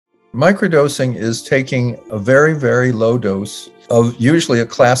Microdosing is taking a very, very low dose of usually a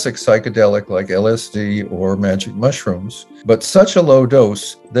classic psychedelic like LSD or magic mushrooms, but such a low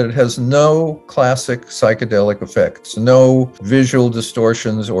dose that it has no classic psychedelic effects, no visual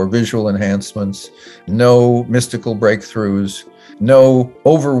distortions or visual enhancements, no mystical breakthroughs, no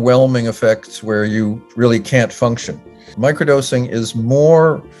overwhelming effects where you really can't function. Microdosing is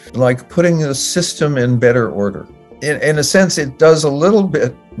more like putting the system in better order. In a sense, it does a little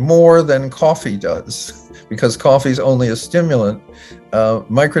bit more than coffee does, because coffee is only a stimulant.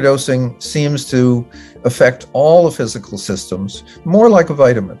 Microdosing seems to affect all the physical systems, more like a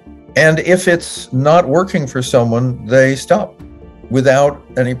vitamin. And if it's not working for someone, they stop without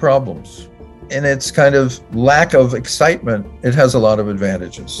any problems. In its kind of lack of excitement, it has a lot of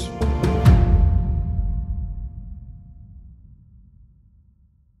advantages.